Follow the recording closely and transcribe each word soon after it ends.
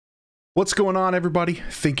What's going on, everybody?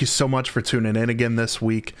 Thank you so much for tuning in again this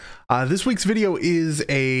week. This week's video is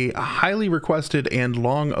a highly requested and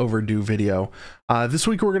long overdue video. This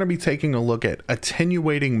week we're going to be taking a look at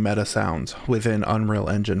attenuating meta sounds within Unreal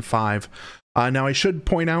Engine 5. Now I should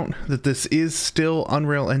point out that this is still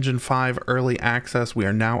Unreal Engine 5 early access. We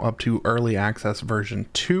are now up to early access version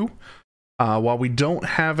 2. While we don't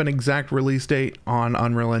have an exact release date on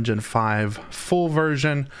Unreal Engine 5 full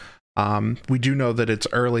version, we do know that it's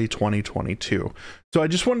early 2022. So I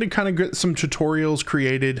just wanted to kind of get some tutorials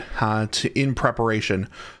created in preparation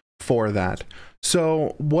for that.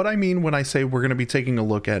 So what I mean when I say we're going to be taking a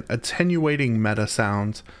look at attenuating meta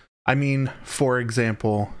sounds, I mean, for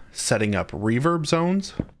example, setting up reverb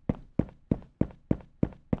zones,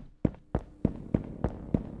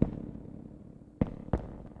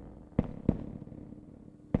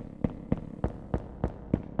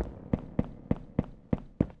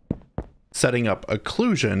 setting up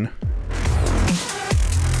occlusion,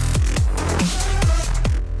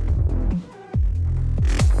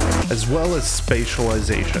 as well as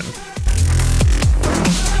spatialization.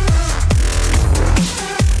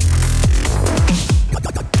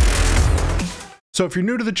 So if you're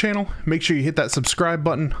new to the channel, make sure you hit that subscribe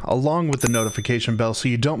button along with the notification bell so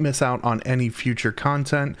you don't miss out on any future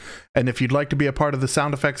content. And if you'd like to be a part of the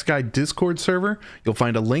Sound Effects Guy Discord server, you'll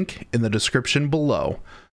find a link in the description below.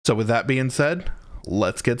 So with that being said,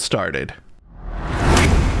 let's get started.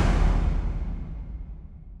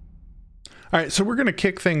 All right, so we're going to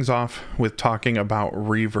kick things off with talking about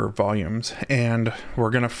reverb volumes, and we're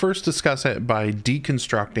going to first discuss it by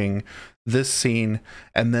deconstructing this scene,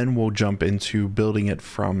 and then we'll jump into building it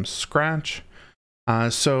from scratch.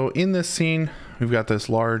 So in this scene, we've got this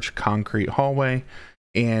large concrete hallway,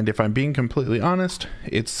 and if I'm being completely honest,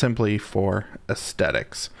 it's simply for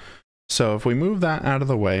aesthetics. So if we move that out of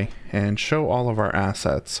the way and show all of our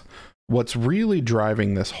assets, what's really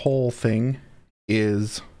driving this whole thing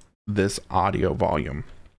is this audio volume.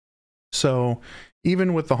 So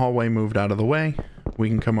even with the hallway moved out of the way, we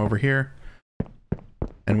can come over here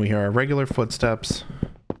and we hear our regular footsteps.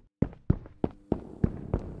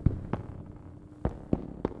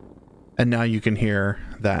 And now you can hear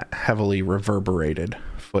that heavily reverberated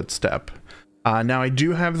footstep. Now I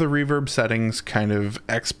do have the reverb settings kind of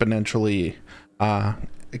exponentially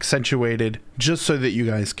accentuated just so that you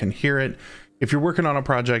guys can hear it. If you're working on a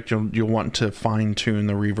project, you'll want to fine tune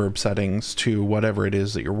the reverb settings to whatever it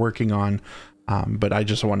is that you're working on. But I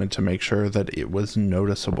just wanted to make sure that it was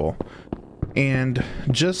noticeable. And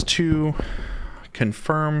just to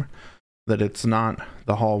confirm that it's not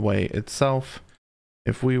the hallway itself,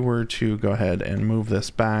 if we were to go ahead and move this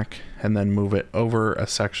back and then move it over a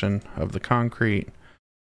section of the concrete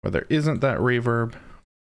where there isn't that reverb,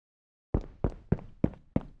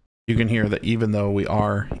 you can hear that even though we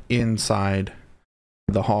are inside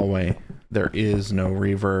the hallway, there is no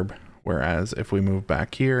reverb. Whereas if we move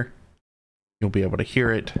back here, you'll be able to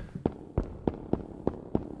hear it.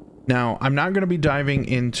 Now, I'm not going to be diving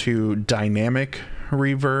into dynamic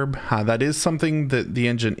reverb. That is something that the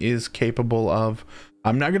engine is capable of.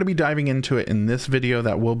 I'm not going to be diving into it in this video.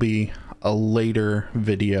 That will be a later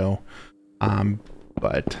video.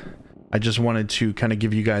 But I just wanted to kind of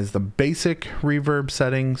give you guys the basic reverb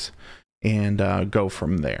settings and go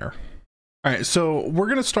from there. All right, so we're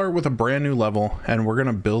going to start with a brand new level and we're going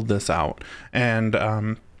to build this out.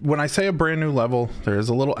 And when I say a brand new level, there's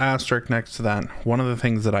a little asterisk next to that. One of the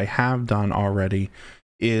things that I have done already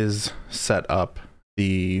is set up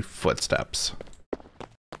the footsteps.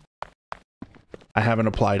 I haven't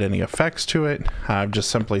applied any effects to it. I've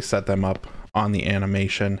just simply set them up on the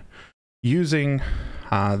animation using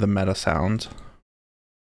the meta sounds.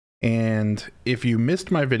 And if you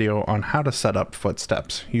missed my video on how to set up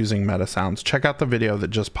footsteps using meta sounds, check out the video that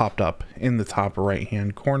just popped up in the top right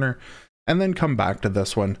hand corner and then come back to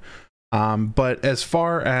this one. But as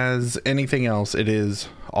far as anything else, it is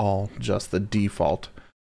all just the default.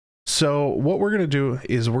 So what we're going to do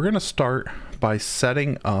is we're going to start by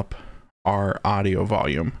setting up our audio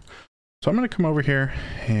volume. So I'm going to come over here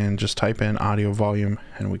and just type in audio volume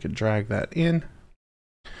and we can drag that in.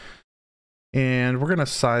 And we're going to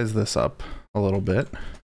size this up a little bit.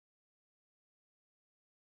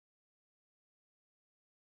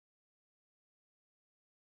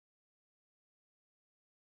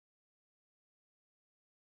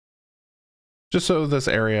 Just so this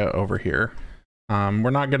area over here,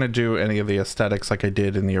 we're not going to do any of the aesthetics like I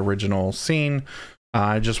did in the original scene.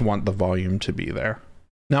 I just want the volume to be there.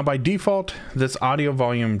 Now by default, this audio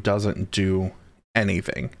volume doesn't do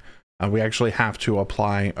anything. We actually have to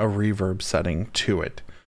apply a reverb setting to it.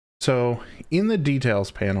 So in the details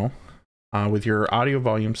panel, with your audio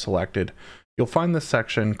volume selected, you'll find this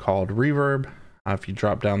section called Reverb. If you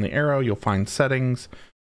drop down the arrow, you'll find Settings,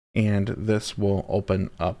 and this will open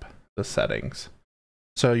up the settings.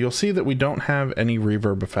 So you'll see that we don't have any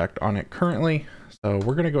reverb effect on it currently. So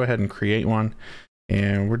we're going to go ahead and create one,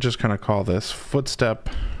 and we're just going to call this Footstep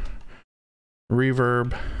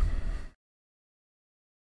Reverb,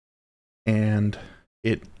 and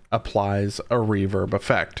it applies a reverb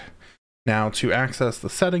effect. Now, to access the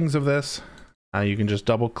settings of this, you can just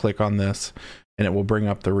double click on this and it will bring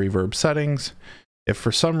up the reverb settings. If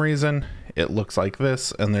for some reason it looks like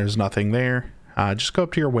this and there's nothing there, just go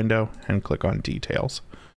up to your window and click on Details.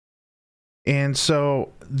 And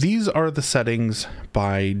so these are the settings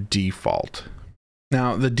by default.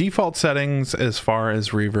 Now, the default settings as far as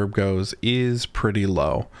reverb goes is pretty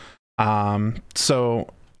low. So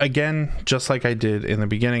again, just like I did in the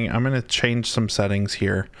beginning, I'm going to change some settings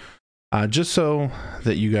here just so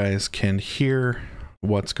that you guys can hear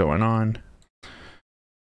what's going on.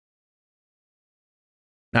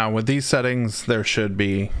 Now, with these settings, there should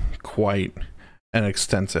be quite an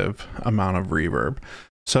extensive amount of reverb.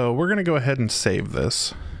 So we're going to go ahead and save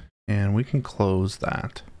this, and we can close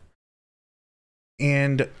that.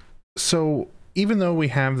 And so even though we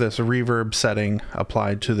have this reverb setting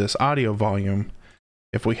applied to this audio volume,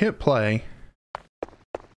 if we hit play,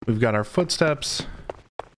 we've got our footsteps.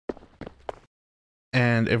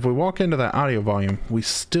 And if we walk into that audio volume, we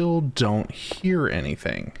still don't hear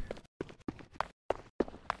anything.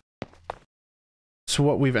 So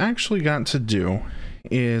what we've actually got to do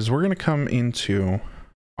is we're going to come into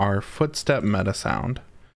our footstep meta sound,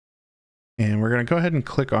 and we're going to go ahead and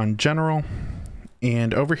click on General.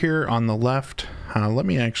 And over here on the left, let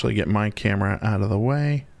me actually get my camera out of the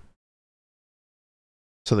way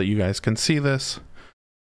so that you guys can see this.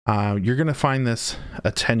 You're going to find this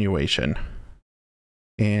attenuation.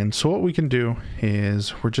 And so what we can do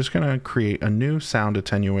is we're just going to create a new sound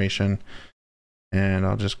attenuation, and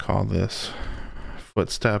I'll just call this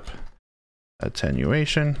footstep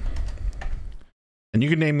attenuation. And you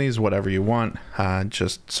can name these whatever you want,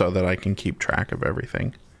 just so that I can keep track of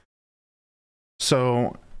everything.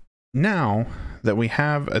 So now that we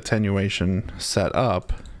have attenuation set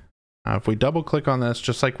up, if we double click on this,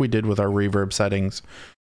 just like we did with our reverb settings,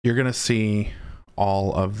 you're going to see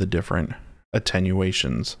all of the different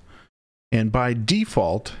attenuations. And by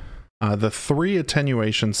default, the 3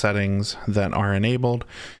 attenuation settings that are enabled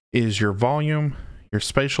is your volume, your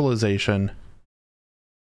spatialization,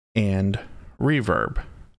 and reverb.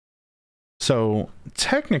 So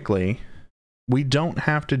technically, we don't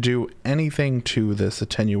have to do anything to this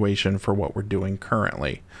attenuation for what we're doing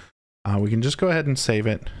currently. We can just go ahead and save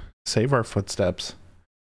it, save our footsteps,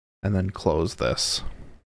 and then close this.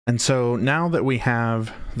 And so now that we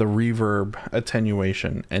have the reverb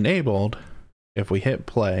attenuation enabled, if we hit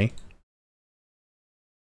play,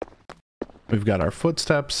 we've got our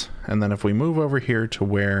footsteps, and then if we move over here to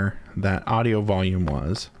where that audio volume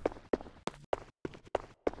was,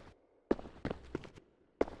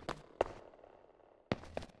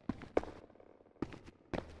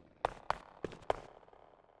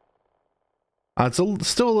 it's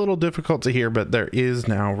still a little difficult to hear, but there is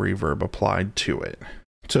now reverb applied to it.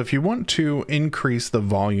 So if you want to increase the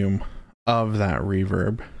volume of that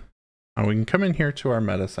reverb, we can come in here to our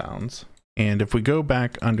meta sounds. And if we go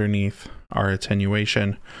back underneath our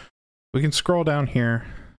attenuation, we can scroll down here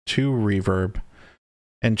to reverb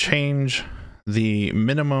and change the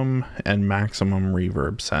minimum and maximum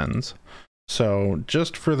reverb sends. So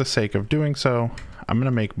just for the sake of doing so, I'm going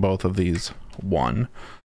to make both of these 1.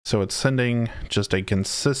 So it's sending just a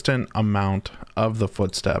consistent amount of the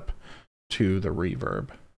footstep to the reverb.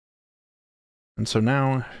 And so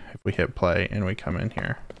now if we hit play and we come in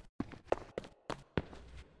here,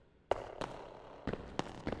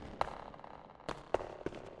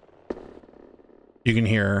 you can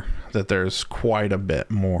hear that there's quite a bit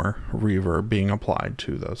more reverb being applied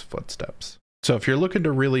to those footsteps. So if you're looking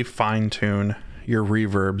to really fine-tune your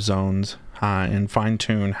reverb zones and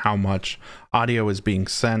fine-tune how much audio is being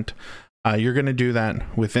sent, you're going to do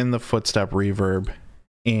that within the footstep reverb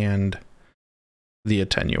and the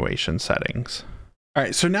attenuation settings. All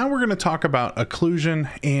right, so now we're going to talk about occlusion,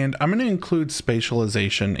 and I'm going to include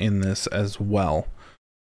spatialization in this as well.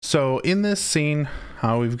 So in this scene,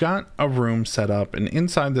 we've got a room set up, and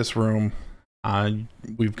inside this room,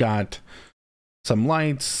 we've got some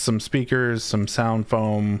lights, some speakers, some sound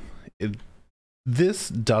foam. This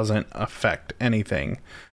doesn't affect anything.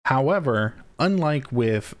 However, unlike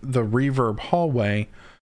with the reverb hallway,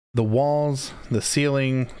 the walls, the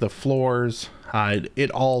ceiling, the floors, it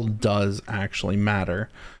all does actually matter,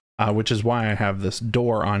 which is why I have this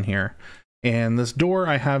door on here. And this door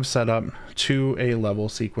I have set up to a level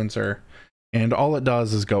sequencer, and all it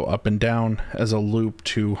does is go up and down as a loop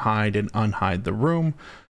to hide and unhide the room.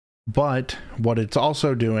 But what it's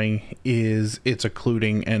also doing is it's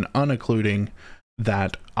occluding and unoccluding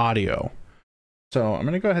that audio. So I'm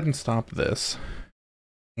going to go ahead and stop this.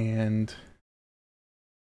 And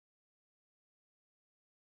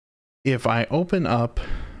if I open up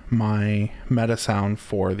my meta sound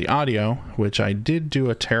for the audio, which I did do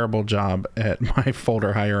a terrible job at my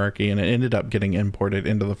folder hierarchy, and it ended up getting imported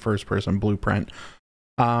into the first person blueprint.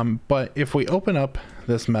 But if we open up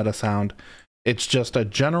this meta sound, it's just a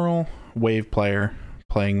general wave player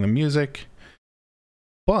playing the music.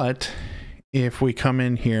 But if we come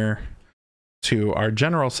in here to our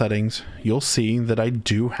general settings, you'll see that I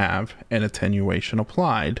do have an attenuation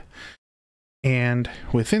applied. And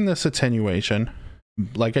within this attenuation,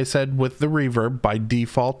 like I said with the reverb, by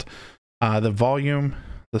default, the volume,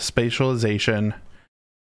 the spatialization,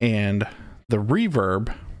 and the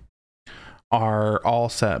reverb are all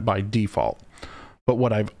set by default. But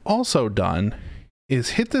what I've also done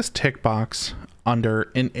is hit this tick box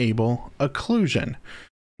under Enable Occlusion.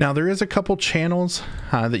 Now there is a couple channels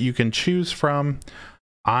that you can choose from.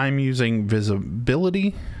 I'm using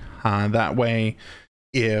visibility. That way,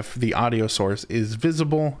 if the audio source is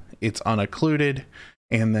visible, it's unoccluded,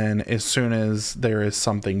 and then as soon as there is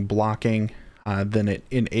something blocking, then it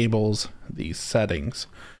enables these settings.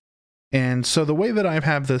 And so the way that I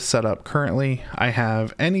have this set up currently, I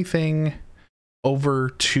have anything over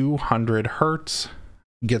 200 hertz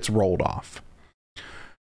gets rolled off.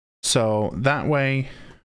 So that way,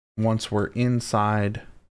 once we're inside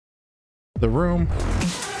the room,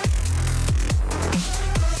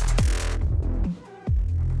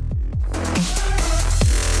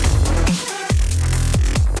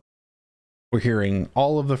 we're hearing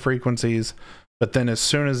all of the frequencies, but then as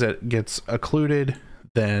soon as it gets occluded,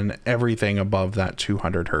 then everything above that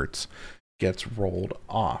 200 hertz gets rolled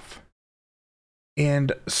off.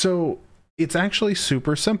 And so it's actually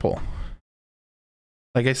super simple.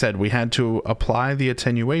 Like I said, we had to apply the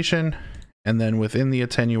attenuation, and then within the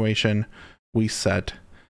attenuation, we set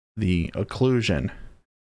the occlusion.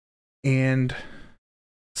 And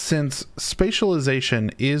since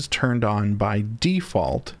spatialization is turned on by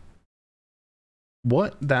default,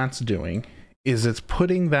 what that's doing is it's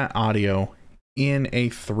putting that audio in a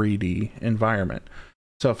 3D environment.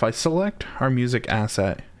 So if I select our music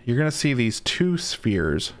asset, you're going to see these two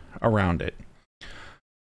spheres around it.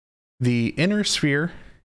 The inner sphere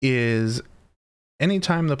is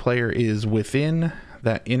anytime the player is within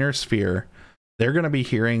that inner sphere, they're going to be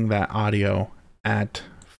hearing that audio at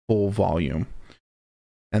full volume.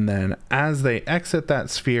 And then as they exit that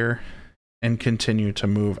sphere and continue to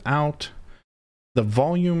move out, the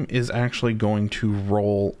volume is actually going to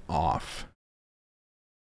roll off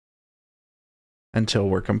until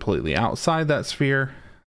we're completely outside that sphere.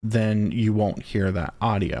 Then you won't hear that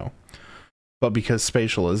audio. But because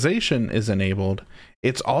spatialization is enabled,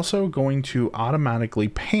 it's also going to automatically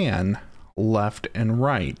pan left and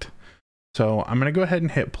right. So I'm going to go ahead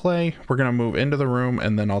and hit play. We're going to move into the room,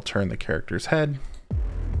 and then I'll turn the character's head.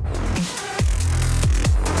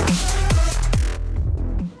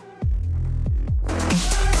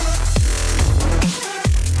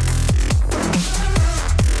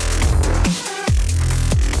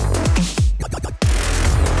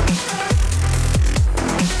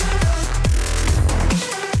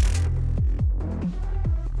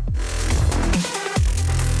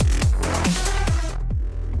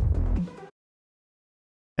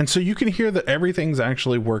 And so you can hear that everything's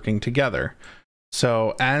actually working together.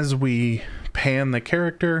 So as we pan the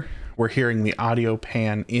character, we're hearing the audio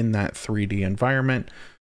pan in that 3D environment,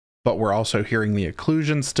 but we're also hearing the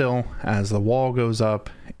occlusion still as the wall goes up.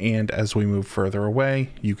 And as we move further away,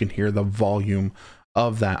 you can hear the volume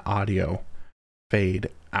of that audio fade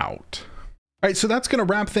out. All right, so that's going to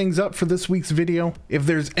wrap things up for this week's video. If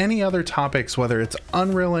there's any other topics, whether it's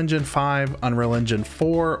Unreal Engine 5, Unreal Engine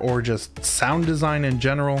 4, or just sound design in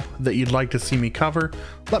general that you'd like to see me cover,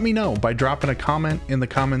 let me know by dropping a comment in the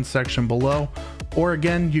comments section below. Or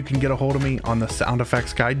again, you can get a hold of me on the Sound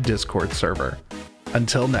Effects Guy Discord server.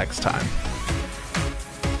 Until next time.